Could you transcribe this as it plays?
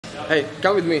Hey,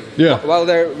 come with me. Yeah. While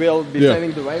they will be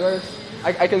sending the waivers,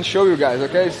 I can show you guys,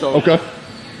 okay? So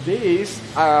these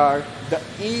are the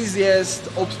easiest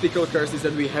obstacle courses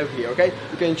that we have here, okay?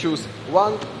 You can choose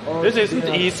one or this isn't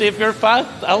easy if you're fat,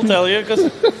 I'll tell you,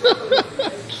 because...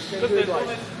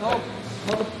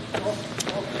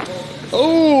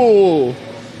 Oh!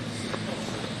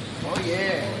 Oh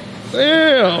yeah!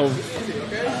 Damn!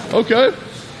 Okay.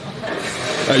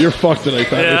 You're fucked today,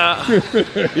 Patty. Yeah.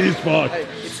 He's fucked. Hey,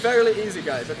 it's fairly easy,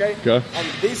 guys, okay? Okay. And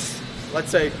this, let's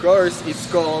say, course is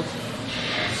called...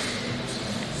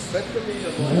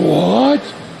 What?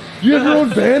 You have your own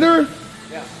banner?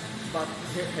 Yeah, but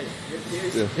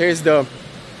here's the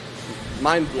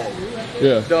mind blow.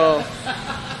 Yeah.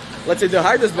 Let's say the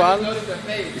hardest one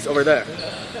is over there.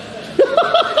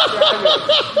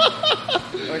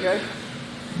 Okay?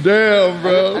 Damn,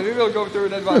 bro. And we will go through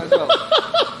that one as well.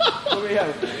 So we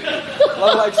have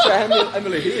level extra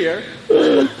Emily here.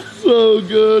 So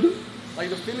good. Like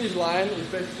the finish line is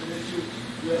basically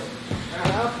you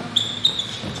up.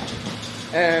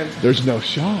 And there's no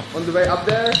shot. On the way up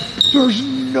there, there's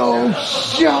no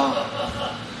shot.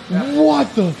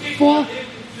 What the fuck?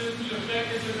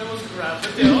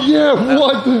 Yeah,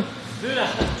 what the?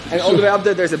 And all the way up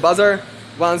there, there's a buzzer.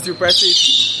 Once you press it,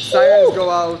 sirens go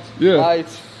out,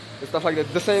 lights, and stuff like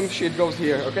that. The same shit goes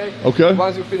here, okay? Okay.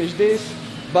 Once you finish this,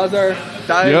 buzzer,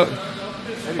 time. Yep.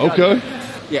 Okay.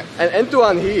 Yeah, and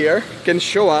Antoine here can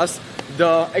show us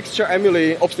the extra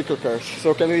Emily obstacle course.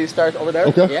 So can we start over there?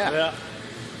 Okay. Yeah.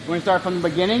 You want to start from the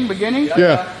beginning?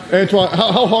 Yeah. Antoine,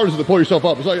 how hard is it to pull yourself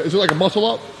up? Is it like a muscle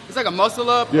up? It's like a muscle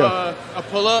up, a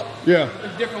pull up. Yeah.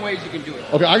 There's different ways you can do it.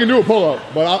 Okay, I can do a pull up,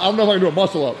 but I don't know if I can do a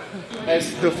muscle up.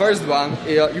 As the first one,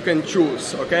 you can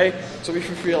choose, okay? So if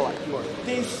you feel like you want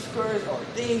this course or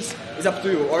this, it's up to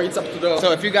you, or it's up to the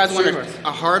So if you guys want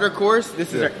a harder course,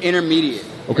 this is an intermediate.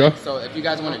 Okay. So if you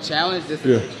guys want a challenge, this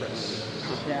is extra.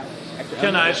 Yeah.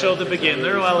 Can I show the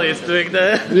beginner while he's doing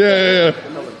the... Yeah.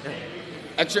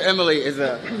 Extra Emily is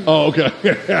a... Oh, okay.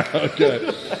 Okay.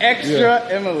 Extra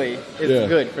Emily is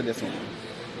good for this one.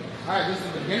 Alright, this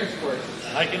is the beginner's course.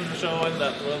 I can show in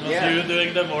that one. You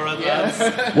doing the more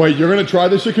advanced. Wait, you're gonna try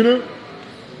this shit, Knut?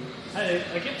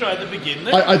 I can try the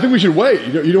beginner. I think we should wait.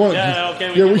 You don't want to? Yeah,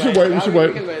 okay. We should wait. We should wait.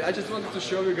 We can wait. I just wanted to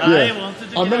show you guys.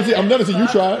 I'm gonna see you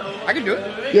try it. I can do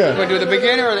it. Yeah. You want to do the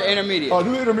beginner or the intermediate? Oh,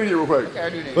 do the intermediate real quick. Okay, I'll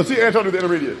do the intermediate. Let's see Anton do the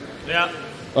intermediate. Yeah.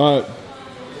 All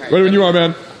right. Ready when you are,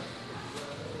 man.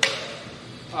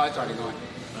 Oh, it's already going.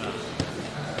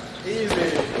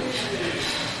 Easy.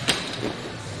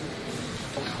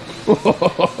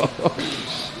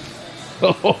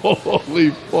 Holy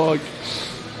fuck.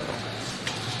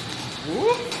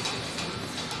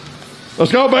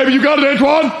 Let's go, baby. You got it,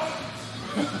 Antoine.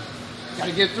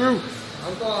 Gotta get through.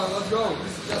 Antoine, let's go.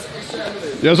 This is just extra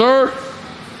Emily. Yes, sir.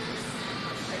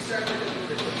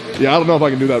 Yeah, I don't know if I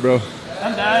can do that, bro.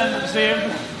 And then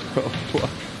same.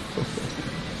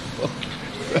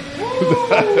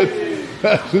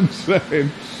 That's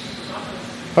insane.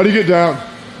 How do you get down?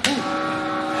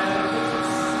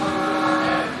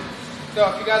 So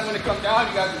if you guys want to come down,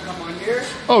 you guys can come on here.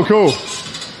 Oh, cool.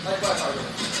 What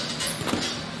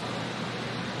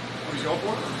are you going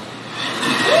for?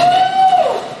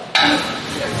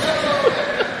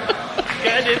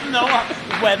 I didn't know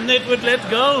when it would let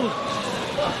go.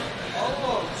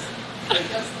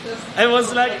 I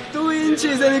was like 2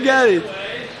 inches and you got it.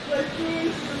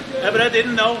 Yeah, but I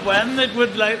didn't know when it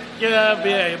would like be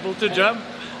able to jump.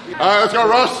 All right, let's go,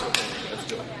 Russ.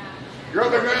 You're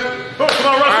up there, man. Oh, come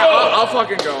on, Russ. I'll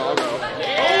fucking go. I'll go.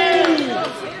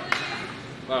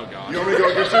 Oh god. You want me to go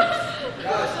against you?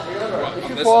 If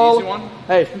you fall,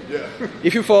 hey,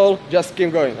 if you fall, just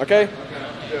keep going, okay?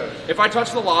 If I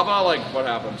touch the lava, like, what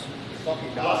happens?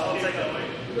 Fucking die.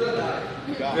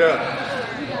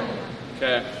 Yeah.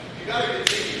 Okay.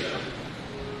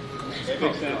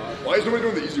 Why is nobody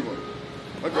doing the easy one?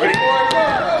 I'm ready.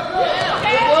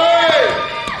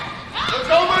 Let's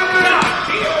go, baby!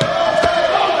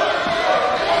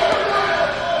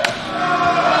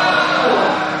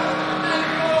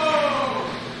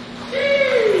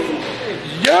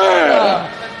 Yeah!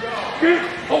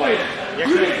 Oh, wait.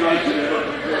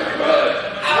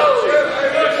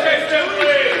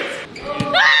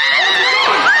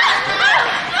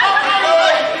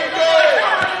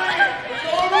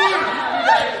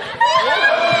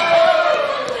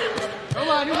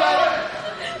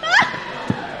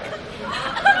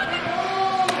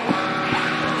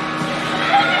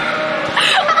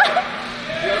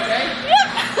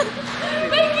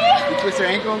 Twist your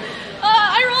ankle?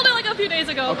 I rolled it like a few days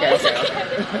ago. Okay, But it's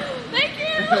okay. Thank you.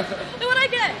 And what I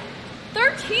get?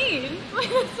 13.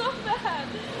 It's so bad.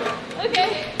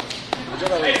 Okay.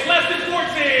 It's less than 14.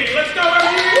 Let's go,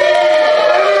 everybody.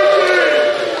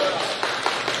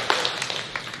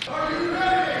 Are you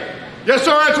ready? Yes,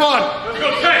 sir, Antoine. Let's go,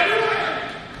 10.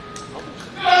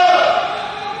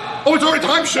 Oh, it's already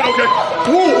time? Shit, okay.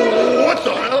 Ooh, what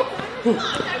the hell?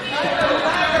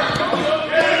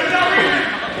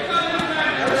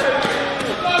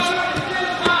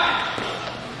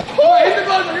 Hit the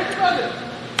buzzer, hit the buzzer.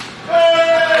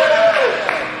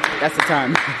 That's the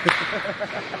time.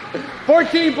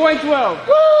 14.12.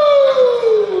 Woo!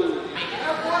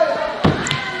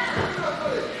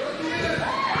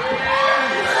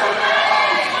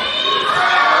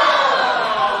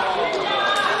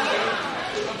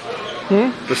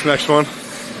 This next one,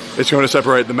 it's going to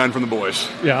separate the men from the boys.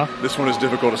 Yeah. This one is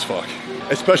difficult as fuck.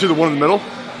 Especially the one in the middle.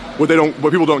 What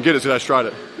people don't get is that I tried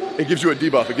it. It gives you a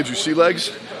debuff. It gives you sea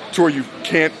legs to where you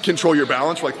can't control your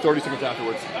balance for like 30 seconds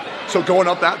afterwards. So going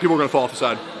up that, people are gonna fall off the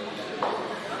side.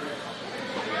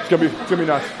 It's gonna be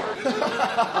nuts.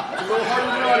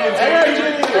 Energy!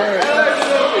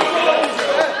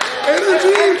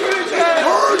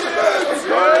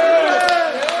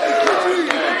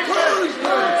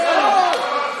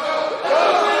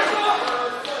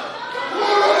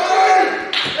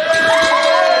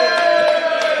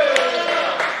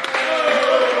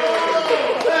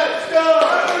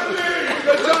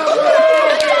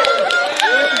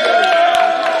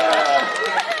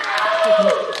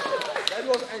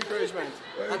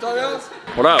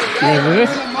 What up? You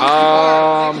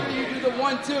do the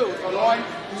 1, 2. 1,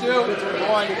 2,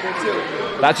 1,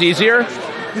 2. That's easier?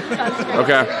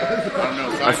 Okay.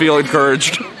 I feel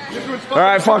encouraged. All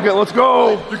right, fuck it, let's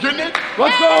go. You getting it?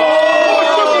 Let's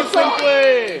go!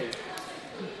 Simply.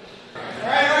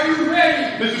 Alright, are you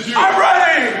ready? This is you. I'm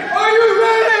ready! Are you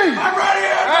ready? I'm ready!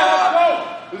 Let's go.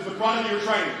 This is the product of your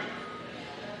training.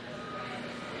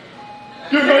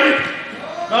 Get ready.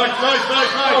 Nice.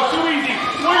 Oh, too easy.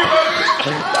 Swing it, baby.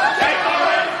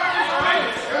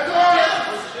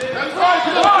 That's right.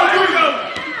 Come on, Here we go.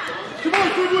 Come on,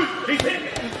 good. He's hitting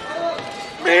it.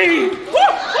 Me!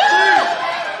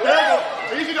 There you go.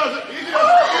 Easy does it. You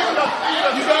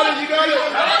got it.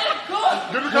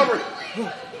 Good recovery.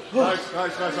 Nice.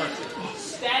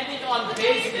 Standing on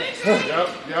business. Yep.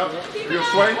 You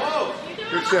gonna swing?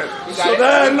 Good shit. So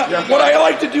then, what I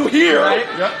like to do here...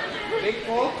 Yep. Big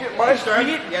pull. My stand.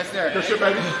 Yes, sir. Good shit,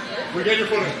 baby. Regain your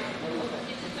footing.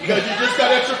 Because you just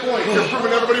got extra points. You're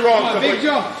proving everybody wrong. Big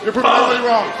jump. You're proving everybody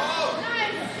wrong.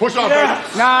 Push off, baby.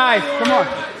 Nice. Come on.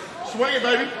 Swing it,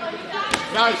 baby.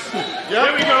 Nice. Yep.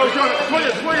 Here we go. Swing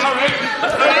it. All right.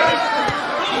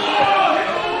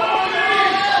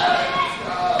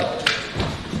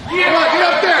 Come on, get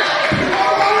up there. Come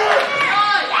on, Ryan.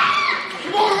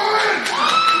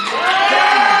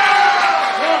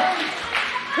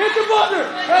 Hit the buzzer.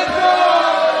 Let's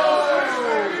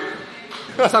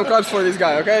go. Some claps for this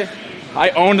guy, okay? I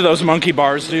owned those monkey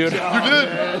bars, dude. You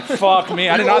did. Fuck me.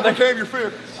 I did not think... overcame your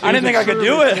fear. I didn't think I could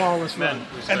do it.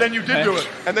 And then you did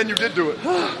do it.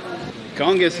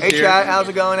 Gongus is Hey here. chat, how's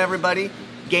it going everybody?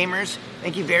 Gamers,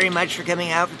 thank you very much for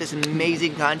coming out for this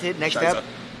amazing content. Next up,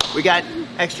 we got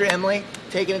Extra Emily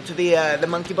taking it to the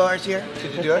monkey bars here.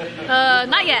 Did you do it?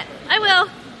 Not yet. I will.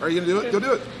 Are you gonna do it? Go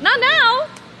do it. Not now.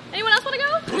 Anyone else want to go?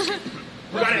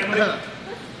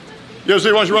 Yo,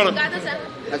 see, why don't you run it? Got this.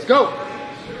 Let's go.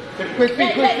 Quick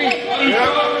feet. Swing it.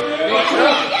 Let's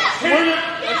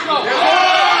go.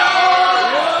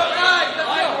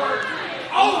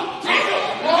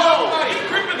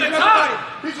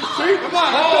 He's a cheat. Come on.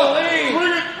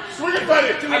 Swing it, buddy.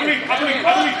 I believe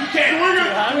you can. Swing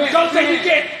it. Don't say you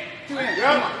can't.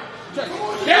 Yep.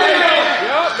 There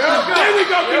we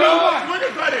go. Swing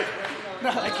it, buddy.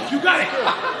 You got it.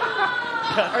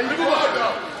 Hey, you come on,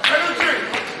 though.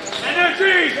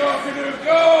 Energy.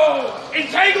 Go.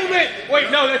 Entanglement. Wait,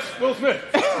 no, that's Will Smith.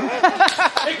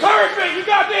 Encouragement. You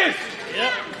got this.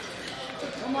 Yep.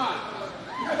 Come on.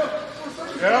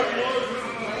 Yep.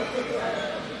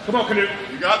 Come on, Knut.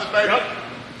 You got this, baby. Yep.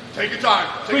 Take your time.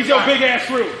 Squeeze your big ass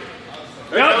through.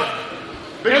 Yep.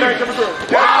 Big man coming through.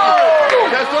 Wow.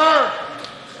 Yes, sir.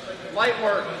 Light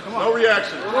work. Come on. No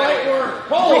reaction. Light work.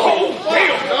 Oh,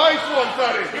 damn. Nice one,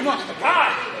 buddy. Come on.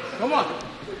 God. Come on.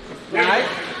 Nice.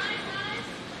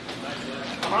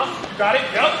 You got it.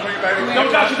 Yep. Swing it, baby. Don't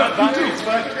touch it. Don't touch it.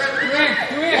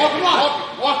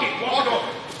 Walk it.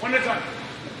 One at a time.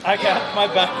 I got my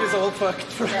back is all fucked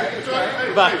for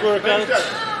Back workout.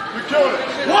 You're killing it.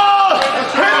 Wall!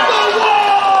 Hit the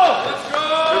wall! Let's go.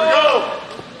 Here we go.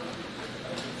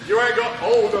 You ain't go.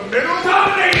 Oh, the middle.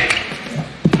 Dominate it!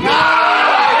 Get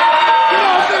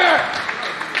out there.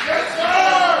 Yes,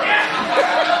 sir.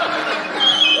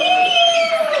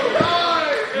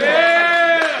 Yeah!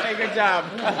 Good job.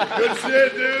 Good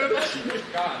shit, dude.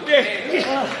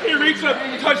 Yeah, he reached up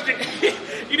and touched it.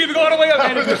 You didn't even go all the way up,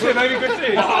 man. Good shit, baby. Good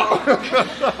shit.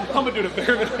 I'm gonna do the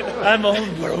bear minute. I'm all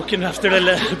broken after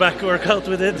the back workout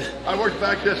we did. I worked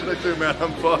back yesterday too, man.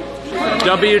 I'm fucked.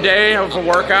 W day of a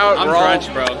workout. I'm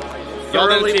drenched, bro. Y'all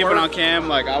didn't see it worked. on cam.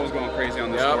 Like I was going crazy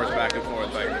on the sports back and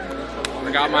forth. Like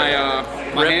I got my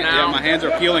my hands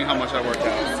are feeling how much I worked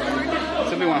out.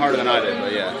 Somebody went harder than I did,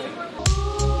 but yeah.